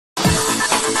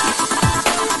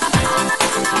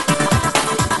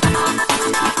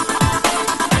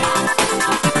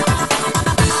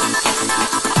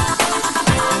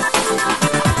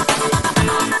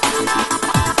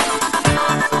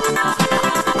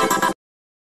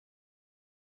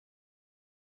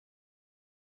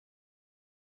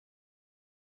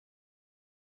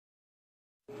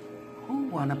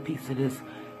want a piece of this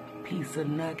pizza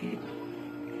nugget?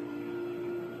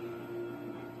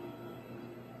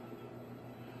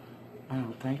 I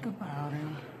don't think about it.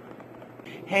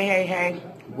 Hey.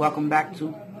 Welcome back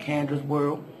to Candace's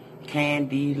World,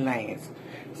 Candy Lands.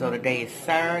 So today is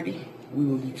Saturday. We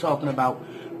will be talking about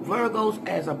Virgos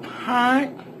as a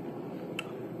parent.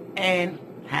 And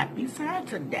happy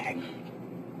Saturday.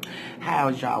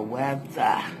 How's y'all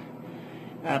weather?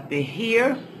 Up in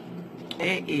here,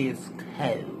 it is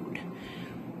cold.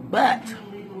 But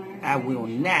I will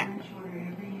not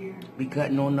be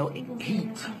cutting on no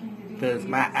heat. Because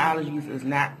my allergies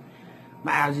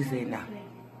said no.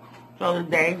 So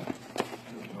today,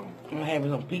 I'm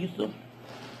having some pizza.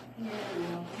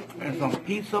 And some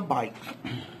pizza bites.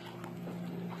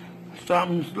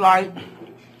 Something light,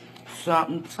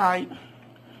 something tight.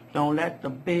 Don't let the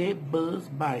big buzz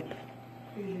bite.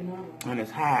 And it's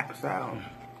hot, so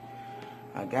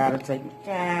I gotta take my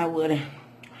time with it.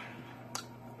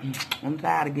 I'm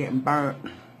tired of getting burnt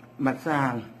my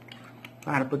tongue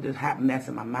trying to put this hot mess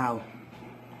in my mouth.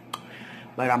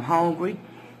 But I'm hungry,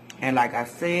 and like I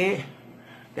said,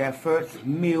 that first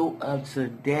meal of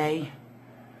today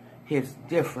hits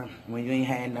different when you ain't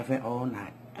had nothing all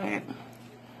night.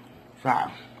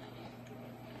 So,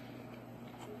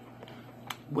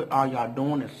 what are y'all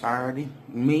doing? It's Saturday.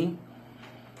 Me,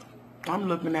 I'm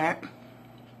looking at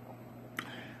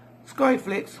Scary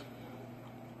Flicks.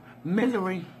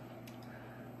 Misery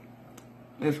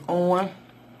is on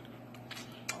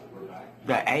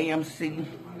the AMC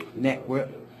network.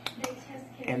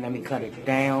 And let me cut it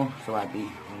down so I'll be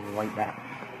right back.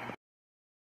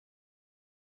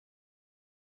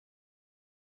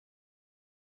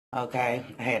 Okay,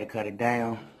 I had to cut it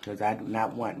down because I do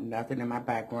not want nothing in my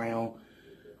background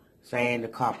saying the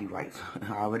copyrights.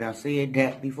 I already done said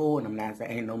that before, and I'm not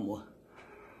saying no more.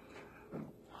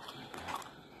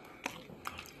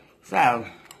 So,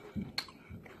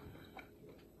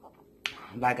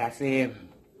 like I said,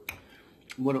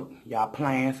 what are y'all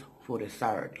plans for this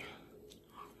Saturday?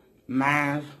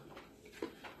 Mine,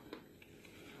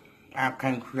 I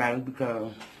can't say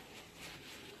because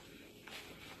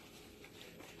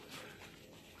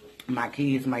my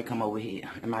kids might come over here,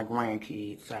 and my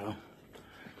grandkids, so,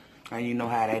 and you know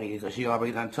how that is. So she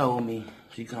already done told me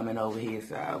she coming over here,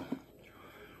 so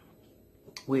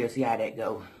we'll see how that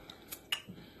goes.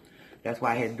 That's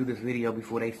why I had to do this video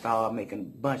before they start making a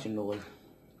bunch of noise.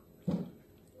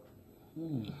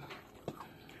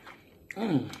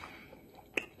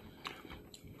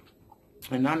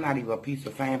 And I'm not even a pizza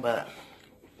fan, but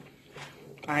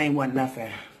I ain't want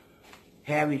nothing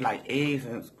heavy like eggs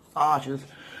and sausages.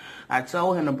 I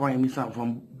told him to bring me something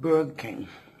from Burger King,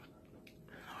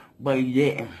 but he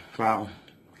didn't. So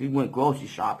he went grocery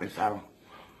shopping, so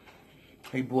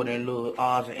he brought in little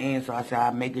odds and ends. So I said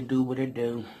I'll make it do what it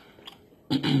do.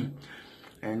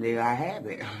 And there I have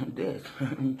it. This.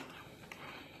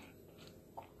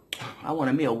 I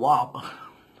wanted me a Whopper.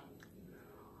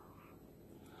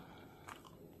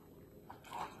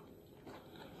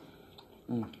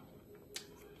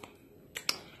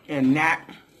 And not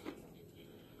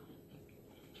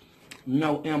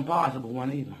no impossible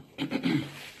one either.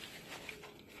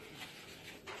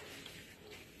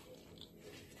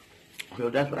 So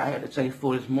that's what I had to take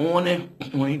for this morning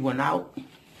when he went out.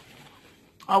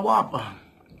 A Whopper.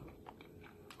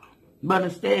 But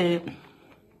instead,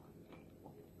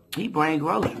 he bring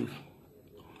groceries.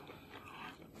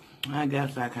 I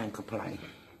guess I can't complain.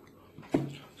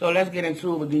 So let's get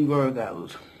into it with these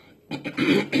Virgos.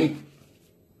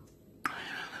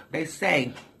 They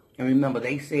say, and remember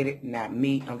they said it, not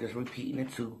me, I'm just repeating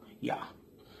it to y'all.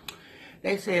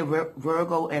 They say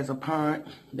Virgo as a parent,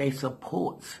 they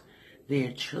support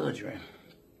their children.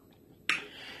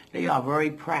 They are very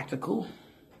practical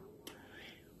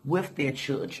with their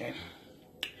children.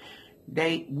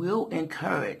 They will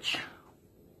encourage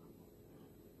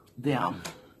them.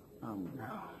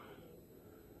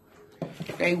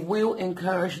 They will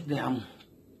encourage them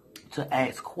to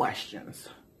ask questions.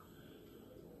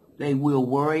 They will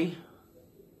worry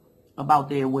about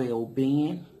their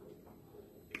well-being.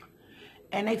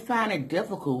 And they find it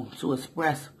difficult to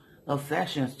express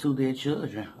affections to their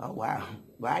children. Oh, wow.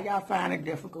 Why y'all find it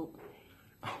difficult?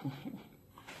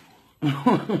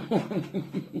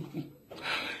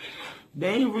 They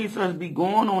ain't research be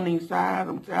going on these sides,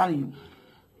 I'm telling you.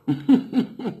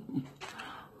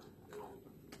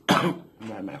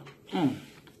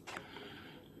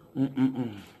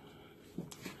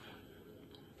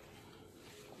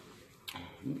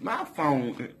 My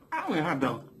phone, I don't even have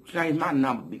to change my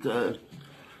number because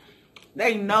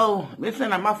they know, it seems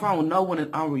like my phone know when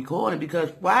it's unrecorded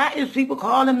because why is people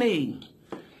calling me?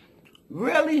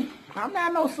 Really? I'm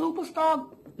not no superstar.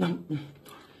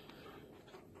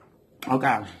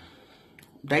 Okay.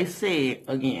 They said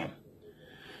again,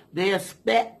 they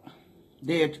expect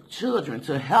their children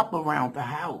to help around the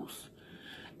house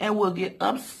and will get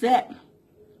upset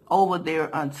over their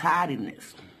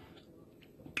untidiness.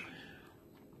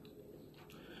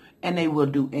 And they will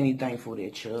do anything for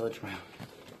their children.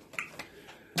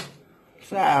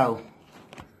 So,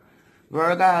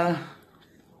 Virgo,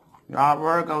 y'all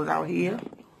Virgos out here,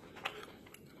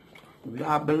 if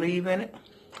y'all believe in it,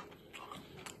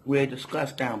 we'll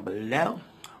discuss down below.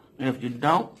 If you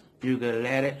don't, you can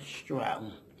let it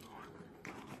struggle.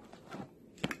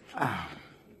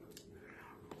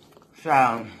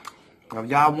 So, if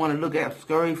y'all want to look at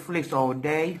scary flicks all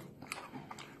day,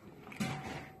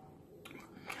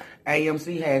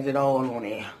 AMC has it all on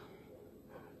there.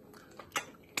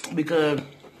 Because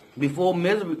before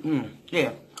Misery,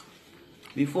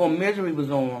 before Misery was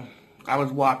on, I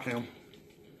was watching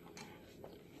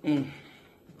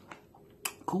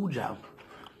Cujo.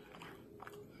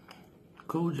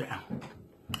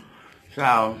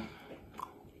 So,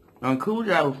 on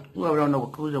Cujo, whoever don't know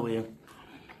what Cujo is,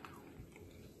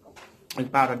 it's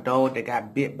about a dog that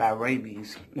got bit by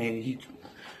rabies. And he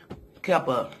kept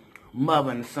a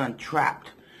mother and son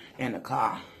trapped in the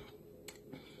car.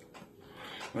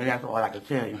 And that's all I can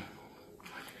tell you.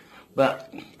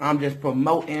 But I'm just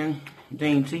promoting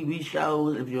these TV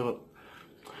shows. If you're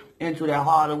into that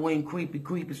Halloween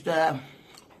creepy stuff,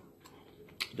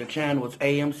 the channel is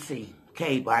AMC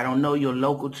Cable. I don't know your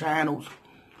local channels,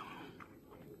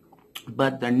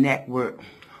 but the network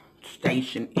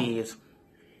station is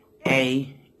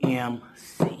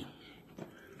AMC.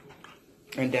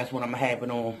 And that's what I'm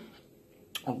having on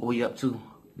all the way up to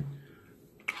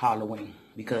Halloween.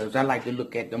 Because I like to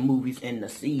look at the movies in the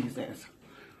seasons.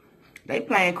 They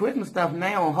playing Christmas stuff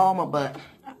now on Hallmark, but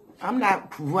I'm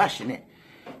not rushing it.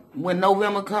 When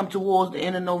November come towards the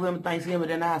end of November, Thanksgiving,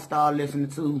 then I start listening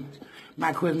to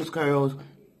my Christmas carols.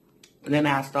 Then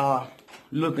I start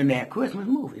looking at Christmas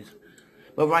movies.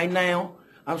 But right now,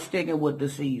 I'm sticking with the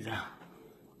season.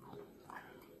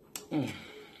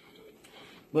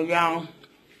 But y'all,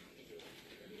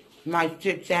 nice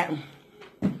chit-chat.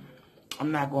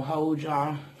 I'm not going to hold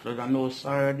y'all, because I know it's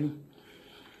Saturday.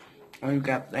 And you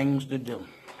got things to do.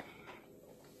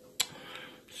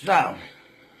 So,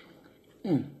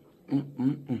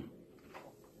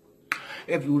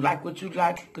 if you like what you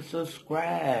like, you can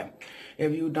subscribe.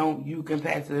 If you don't, you can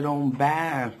pass it on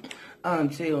by.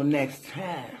 Until next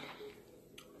time,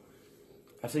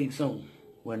 I'll see you soon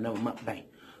with another mukbang.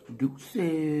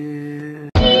 Deuces.